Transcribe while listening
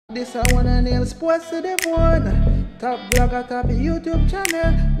This I wanna nail sports to the bone. Top blogger, top YouTube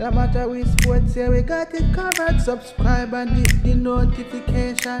channel. No matter which sports here, we got it covered. Subscribe and hit the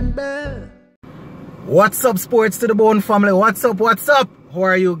notification bell. What's up, sports to the bone family? What's up? How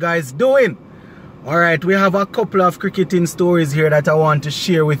are you guys doing? Alright, we have a couple of cricketing stories here that I want to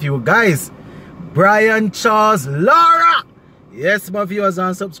share with you guys. Brian Charles Lara. Yes, my viewers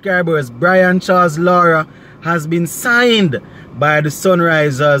and subscribers, Brian Charles Lara has been signed by the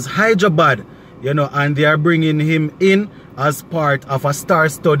Sunrisers Hyderabad, and they are bringing him in as part of a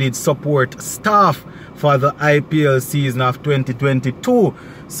star-studded support staff for the IPL season of 2022.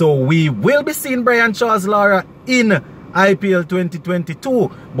 So we will be seeing Brian Charles Lara in IPL 2022,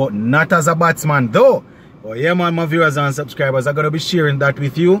 but not as a batsman though. Oh yeah, man, my viewers and subscribers, I'm going to be sharing that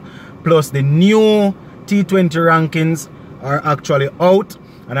with you. Plus the new T20 rankings are actually out,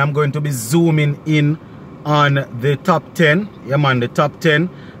 and I'm going to be zooming in on the top 10. Yeah, man, the top 10.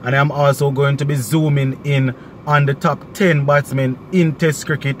 And I'm also going to be zooming in on the top 10 batsmen in Test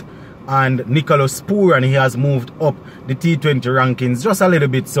cricket. And Nicholas Pooran, he has moved up the T20 rankings just a little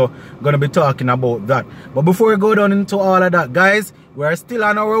bit, so I'm going to be talking about that. But before we go down into all of that, guys, we are still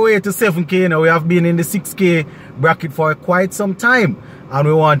on our way to 7K now. We have been in the 6K bracket for quite some time, and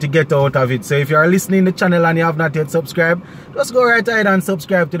we want to get out of it. So if you are listening to the channel and you have not yet subscribed, just go right ahead and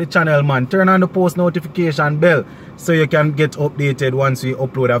subscribe to the channel, man. Turn on the post notification bell so you can get updated once we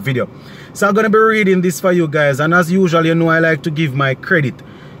upload a video. So I'm going to be reading this for you guys, and as usual, you know I like to give my credit.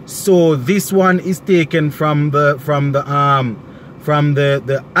 So this one is taken from the IPL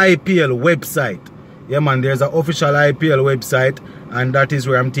website. Yeah, man, there's an official IPL website, and that is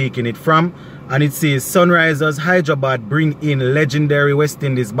where I'm taking it from. And it says Sunrisers Hyderabad bring in legendary West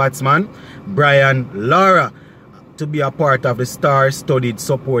Indies batsman Brian Lara to be a part of the star-studded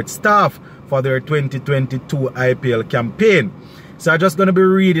support staff for their 2022 IPL campaign. So I'm just going to be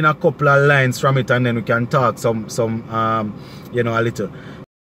reading a couple of lines from it, and then we can talk a little.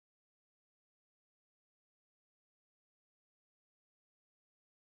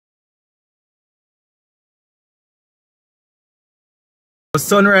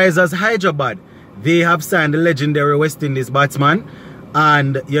 Sunrisers Hyderabad, they have signed the legendary West Indies batsman,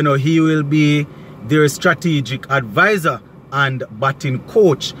 and he will be their strategic advisor and batting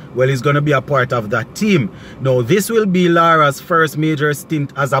coach. Well, he's going to be a part of that team. Now, this will be Lara's first major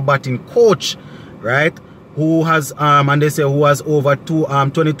stint as a batting coach, right? Who has and they say who has over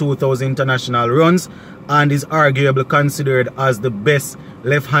 22,000 international runs and is arguably considered as the best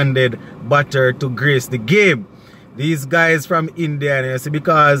left-handed batter to grace the game. These guys from India, you see,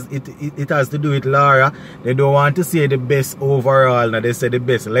 because it has to do with Lara, they don't want to say the best overall. Now they say the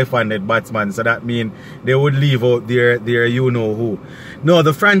best left-handed batsman, so that means they would leave out their you-know-who. Now,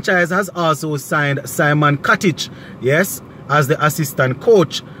 the franchise has also signed Simon Katic, yes, as the assistant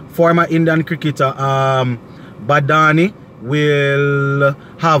coach. Former Indian cricketer Badani will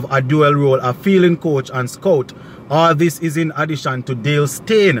have a dual role, a fielding coach and scout. All this is in addition to Dale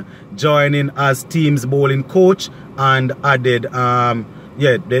Steyn joining as team's bowling coach and added,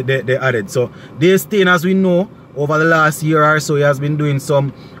 they added. So Dale Steyn, as we know, over the last year or so, he has been doing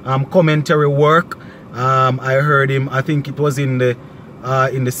some commentary work. I heard him, I think it was in the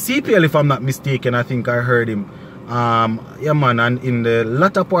CPL, if I'm not mistaken. I think I heard him. Yeah, man, and in the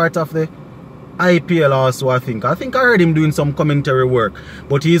latter part of the IPL also, I think I heard him doing some commentary work.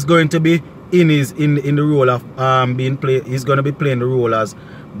 But he's going to be in the role of he's going to be playing the role as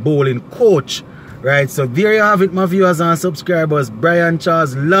bowling coach, right? So there you have it, my viewers and subscribers, Brian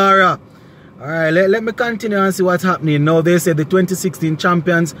Charles Lara. All right, let me continue and see what's happening. Now, they say the 2016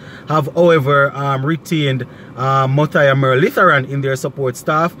 champions have, however, retained Muthaiya Muralitharan in their support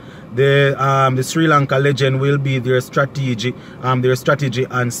staff. The Sri Lanka legend will be their strategy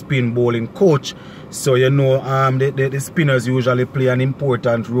and spin bowling coach. So, the spinners usually play an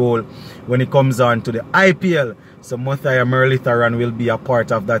important role when it comes on to the IPL. So Muthaiya Muralitharan will be a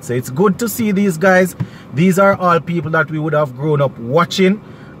part of that. So it's good to see these guys. These are all people that we would have grown up watching.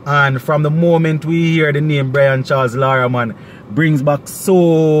 And from the moment we hear the name Brian Charles Lara, man, brings back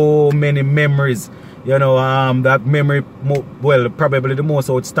so many memories. That memory, well, probably the most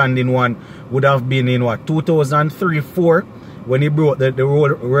outstanding one would have been in 2003-04 when he broke the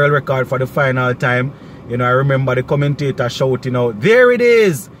world record for the final time. I remember the commentator shouting out, "There it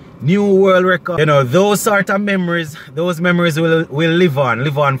is, new world record." Those sort of memories, those memories will live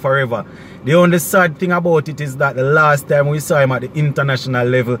on forever. The only sad thing about it is that the last time we saw him at the international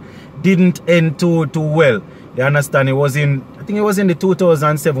level didn't end too well. You understand? I think it was in the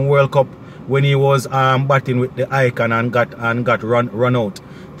 2007 World Cup when he was batting with the Icon and got run out.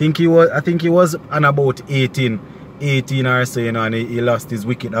 I think he was on about 18 18 or so, you know, and he lost his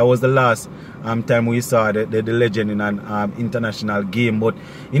wicket. That was the last time we saw the legend in an international game. But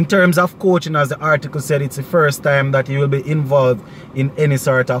in terms of coaching, as the article said, it's the first time that he will be involved in any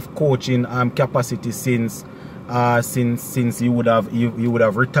sort of coaching capacity since he would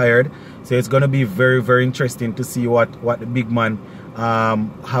have retired. So it's going to be very, very interesting to see what the big man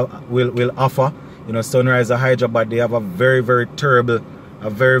will offer. You know, Sunrisers Hyderabad, they have a very, very terrible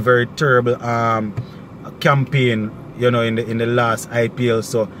campaign, you know, in the last IPL.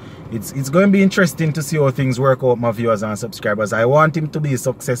 So it's going to be interesting to see how things work out, my viewers and subscribers. I want him to be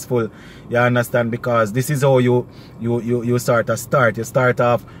successful, you understand, because this is how you start. You start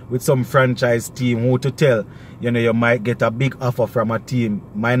off with some franchise team who to tell, you know, you might get a big offer from a team,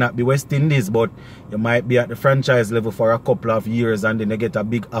 might not be West Indies, but you might be at the franchise level for a couple of years and then you get a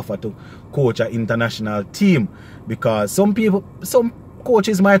big offer to coach an international team. Because some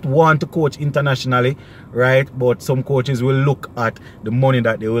coaches might want to coach internationally, right? But some coaches will look at the money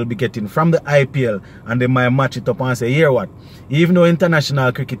that they will be getting from the IPL and they might match it up and say, here what, even though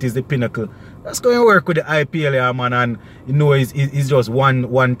international cricket is the pinnacle, let's go and work with the IPL, yeah, man. And you know, it's just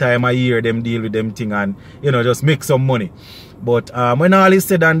one time a year them deal with them thing and, you know, just make some money. But when all is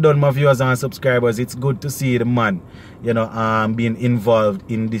said and done, my viewers and subscribers, it's good to see the man, you know, being involved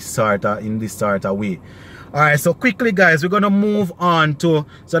in this sort of way. Alright, so quickly guys, we're gonna move on to,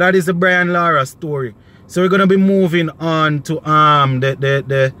 so that is the Brian Lara story. So we're gonna be moving on to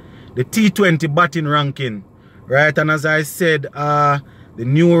the T20 batting ranking, right? And as I said, the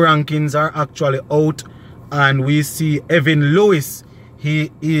new rankings are actually out, and we see Evin Lewis.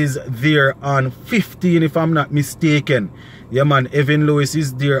 He is there on 15, if I'm not mistaken. Yeah man, Evin Lewis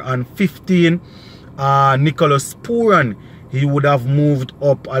is there on 15. Nicholas Pooran, he would have moved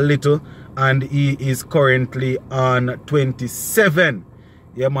up a little, and he is currently on 27.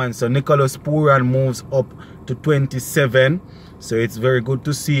 Yeah man, so Nicholas Pooran moves up to 27. So it's very good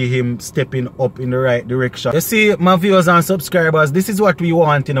to see him stepping up in the right direction. You see, my viewers and subscribers, this is what we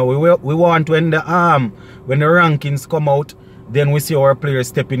want, you know. We want when the rankings come out, then we see our players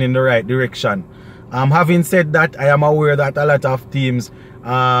stepping in the right direction. Having said that, I am aware that a lot of teams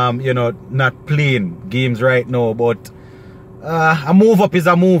you know, not playing games right now, but a move up is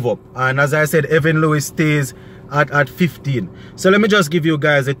a move up. And as I said, Evin Lewis stays at 15. So let me just give you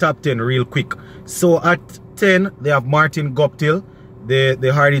guys the top 10 real quick. So at 10, they have Martin Guptill,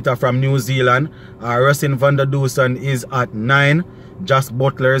 the hard hitter from New Zealand. Rustin van der Dusen is at 9. Josh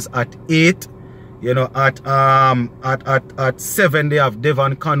Butler's at 8. You know, at 7, they have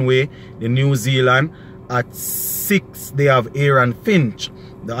Devon Conway, the New Zealand. At 6, they have Aaron Finch,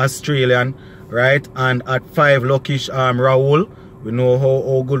 the Australian. Right, and at 5, Lokesh Rahul. We know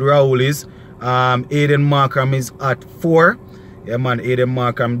how good Rahul is. Aiden Markram is at 4. Yeah man, Aiden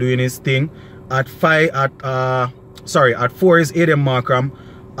Markram doing his thing. At 4 is Aiden Markram.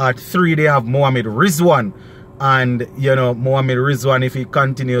 At 3 they have Mohammad Rizwan. And you know, Mohammad Rizwan, if he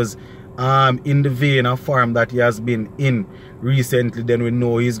continues in the vein of form that he has been in recently, then we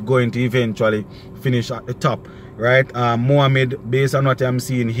know he's going to eventually finish at the top. Right, Mohamed, based on what I'm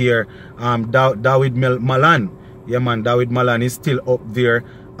seeing here, Dawid Malan, yeah man, Dawid Malan is still up there,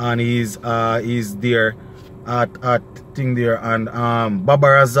 and he's there at thing there, and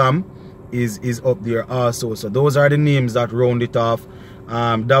Babar Azam is up there also. So those are the names that round it off.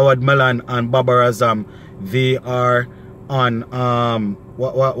 Dawid Malan and Babar Azam, they are on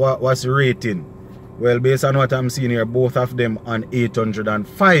what's the rating? Well, based on what I'm seeing here, both of them on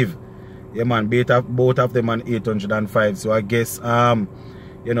 805. Yeah man, both of them on 805. So I guess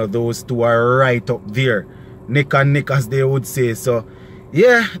you know, those two are right up there, neck and neck, as they would say. So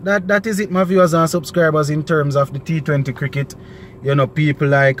yeah, that is it, my viewers and subscribers, in terms of the T20 cricket. You know, people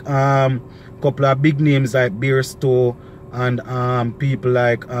like couple of big names like Bairstow and people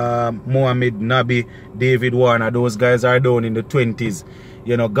like Mohamed Nabi, David Warner, those guys are down in the 20s.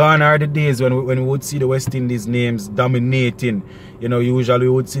 You know, gone are the days when we would see the West Indies names dominating. You know, usually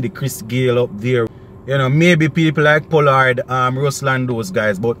we would see the Chris Gale up there. You know, maybe people like Pollard, Ruslan, those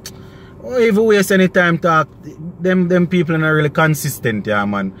guys. But if we waste any time talk, them people are not really consistent, yeah,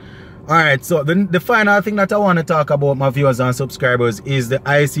 man. Alright, so the final thing that I want to talk about, my viewers and subscribers, is the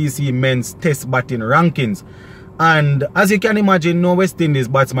ICC men's test batting rankings. And as you can imagine, no West Indies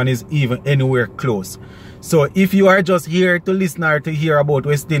batsman is even anywhere close. So if you are just here to listen or to hear about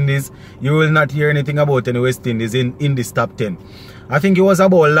West Indies, you will not hear anything about any West Indies in this top 10. I think it was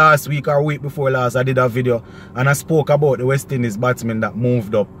about last week or week before last I did a video and I spoke about the West Indies batsmen that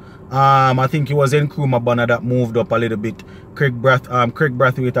moved up. I think it was Nkrumah Bonner that moved up a little bit. Craig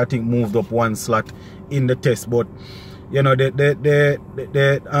Brathwaite I think moved up one slot in the test. But you know,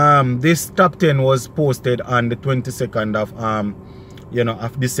 this top 10 was posted on the 22nd of you know,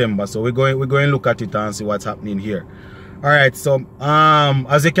 of December. So we're going to look at it and see what's happening here. All right, so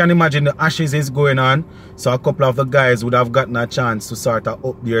as you can imagine, the Ashes is going on, so a couple of the guys would have gotten a chance to sort of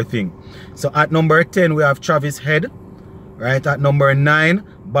up their thing. So at number 10 we have Travis Head, right? At number 9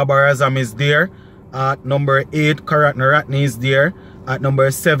 Babar Azam is there. At number 8 Karat Naratne is there. At number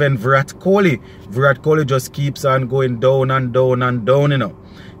 7 Virat Kohli. Virat Kohli just keeps on going down and down and down, you know.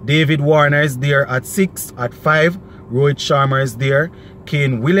 David Warner is there at 6. At 5 Rohit Sharma is there.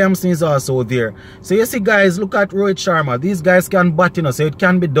 Kane Williamson is also there. So you see, guys, look at Rohit Sharma. These guys can bat, you know, so it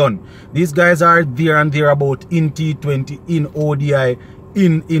can be done. These guys are there and thereabout in T20, in ODI,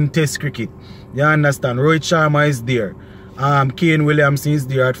 in Test cricket. You understand? Rohit Sharma is there. Kane Williamson is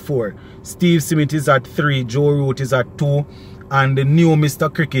there at 4. Steve Smith is at 3. Joe Root is at 2. And the new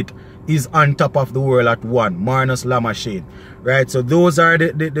Mr. Cricket is on top of the world at 1. Marnus Lamashane. Right, so those are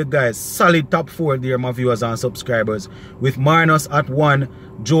the guys. Solid top 4 there, my viewers and subscribers. With Marnus at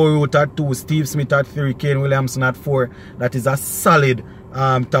 1, Joe Root at 2, Steve Smith at 3, Kane Williamson at 4. That is a solid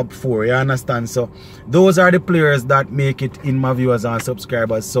top 4. You understand? So those are the players that make it in, my viewers and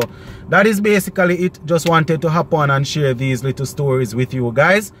subscribers. So that is basically it. Just wanted to hop on and share these little stories with you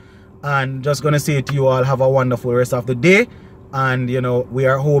guys. And just gonna say to you all, have a wonderful rest of the day. And you know, we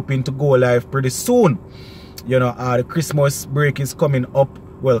are hoping to go live pretty soon. You know, the Christmas break is coming up.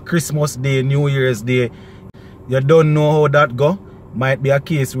 Well, Christmas Day, New Year's Day. You don't know how that go. Might be a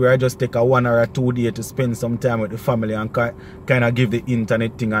case where I just take a 1 or a 2 day to spend some time with the family and kind of give the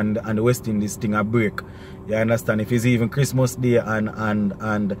internet thing and the West Indies thing a break. You understand? If it's even Christmas Day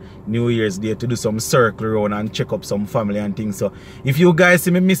and New Year's Day, to do some circle around and check up some family and things. So if you guys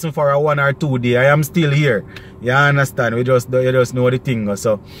see me missing for a 1 or 2 day, I am still here. You understand? You just know the thing.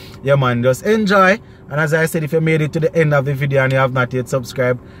 So yeah, man, just enjoy. And as I said, if you made it to the end of the video and you have not yet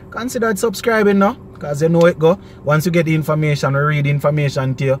subscribed, consider subscribing now, because you know it go. Once you get the information or read the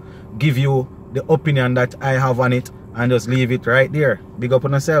information to you, give you the opinion that I have on it, and just leave it right there. Big up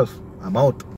on yourself. I'm out.